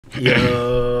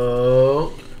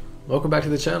Yo, welcome back to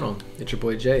the channel. It's your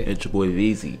boy Jay. It's your boy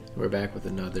VZ. We're back with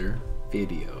another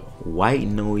video. White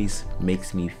noise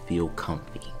makes me feel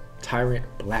comfy. Tyrant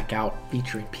Blackout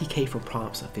featuring PK from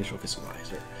Prompts official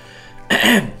visualizer.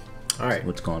 All right,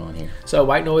 What's going on here? so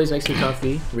White Noise Makes Me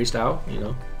Comfy reached out, you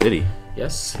know. Did he?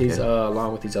 Yes, he's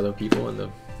along with these other people in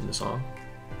the song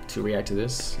to react to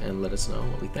this and let us know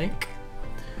what we think.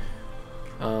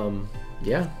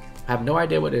 Yeah, I have no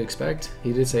idea what to expect.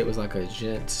 He did say it was like a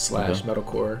gent slash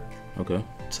metalcore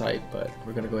type, but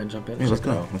we're gonna go ahead and jump in. Yeah, let's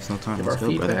go. Let's no time. Give Let's our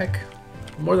go, feedback.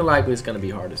 More than likely, it's gonna be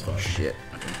hard as fuck. Shit.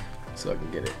 So I can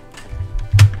get it.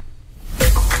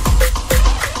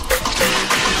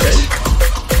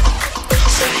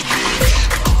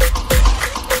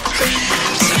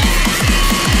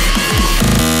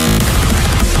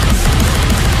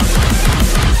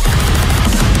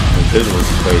 This was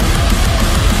crazy.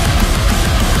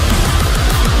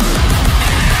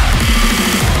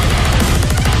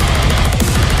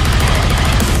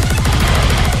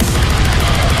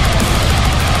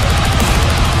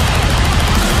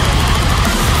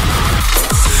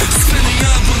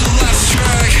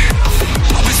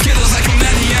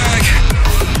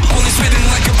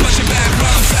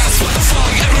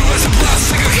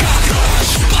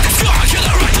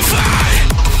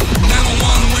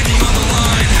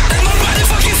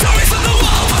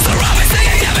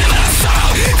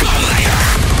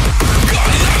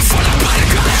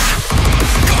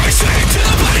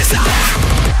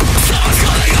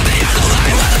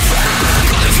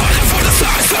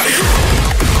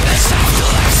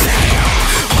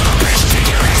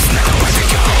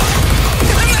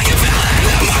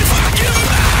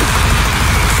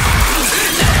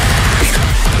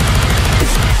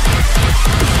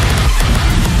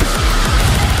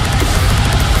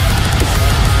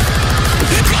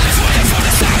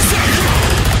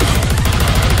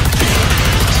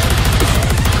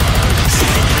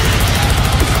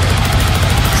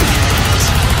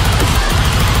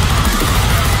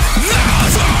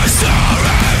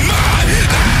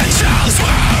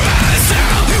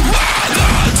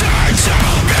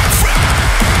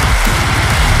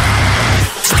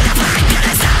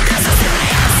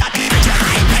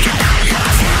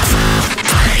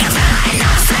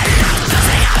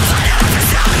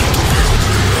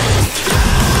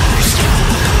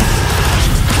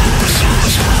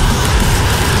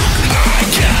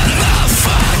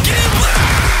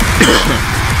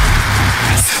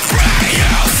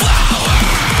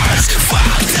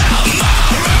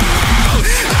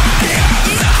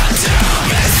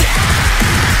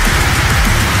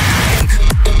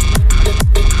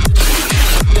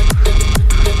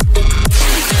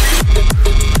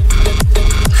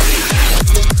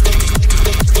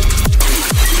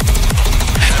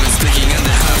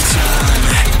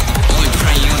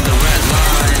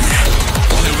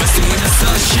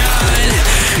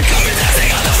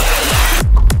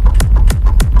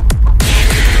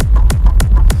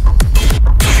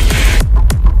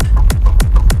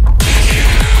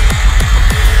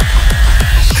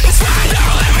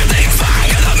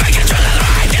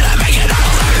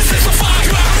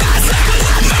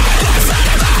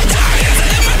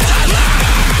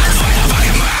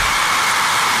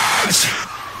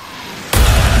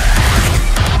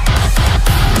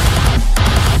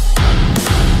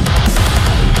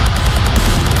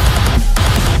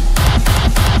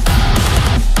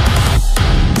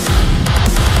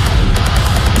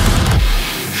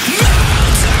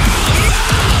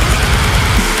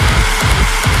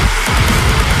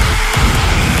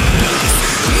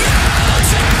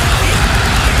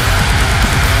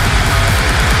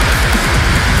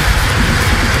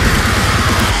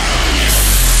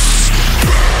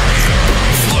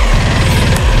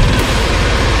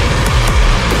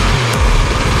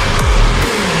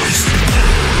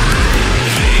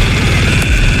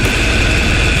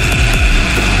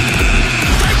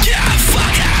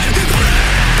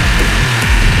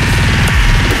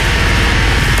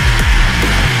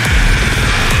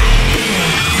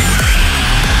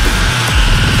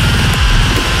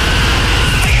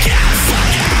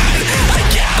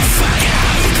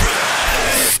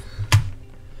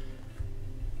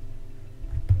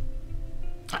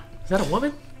 Is that a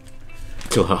woman?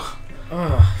 Okay.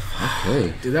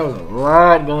 Dude, that was a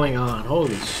lot going on.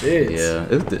 Holy shit. Yeah,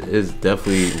 it's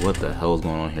definitely what the hell is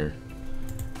going on here.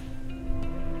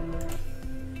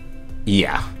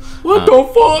 Yeah. What the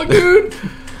fuck, dude?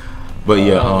 But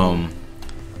yeah,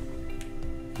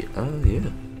 yeah.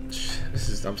 This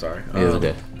is. I'm sorry. Yeah, it's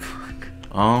okay.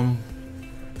 I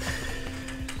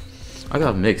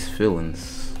got mixed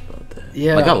feelings about that.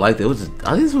 Yeah, like I liked it. It was just,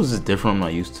 I think this was just different. I'm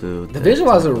not used to. The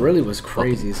visualizer really was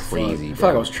crazy. Crazy. I feel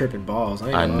like I was tripping balls.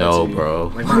 I know, bro.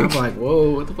 Like I'm like,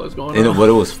 whoa, what the fuck's going on? But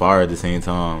it was fire at the same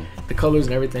time. The colors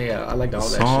and everything. Yeah, I liked all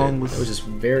that shit. It was just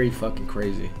very fucking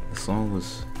crazy. The song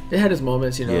was. It had its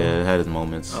moments, you know. Yeah, it had its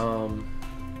moments.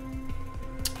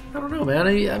 I don't know, man.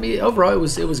 I mean, overall, it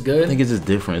was good. I think it's just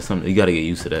different. It's something you got to get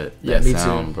used to that. Yeah, that me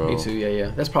sound, too. Bro. Me too.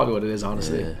 Yeah. That's probably what it is,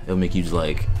 honestly. Yeah, it'll make you just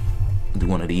like do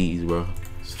one of these, bro.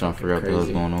 Just trying to figure out what's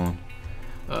going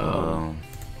on.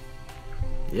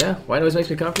 Yeah, white noise makes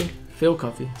me comfy. Feel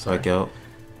comfy. Psych out.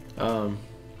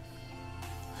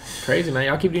 Crazy, man.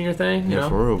 Y'all keep doing your thing. You know?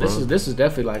 For real, bro. This is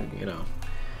definitely like, you know.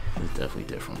 It's definitely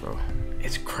different, bro.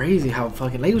 It's crazy how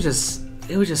fucking like, it was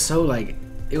just so like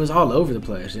it was all over the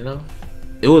place, you know.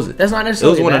 It was. That's not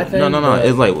necessarily a bad thing. No.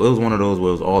 It's like it was one of those where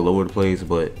it was all over the place,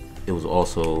 but it was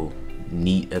also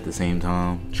neat at the same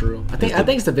time. True. I think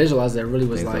it's the visualizer that really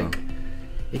was like,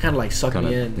 it kind of like sucked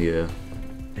me in. Yeah.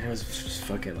 And it was just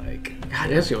fucking like,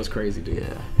 God, that shit was crazy, dude.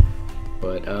 Yeah.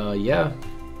 But yeah,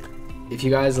 if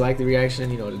you guys like the reaction,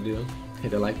 you know what to do.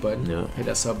 Hit that like button. Yeah. Hit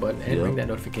that sub button and ring that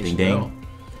notification ding, bell.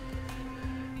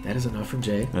 That is enough from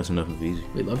Jay. That's enough of easy.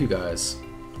 We love you guys.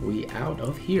 We out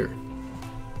of here.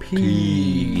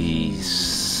 Peace.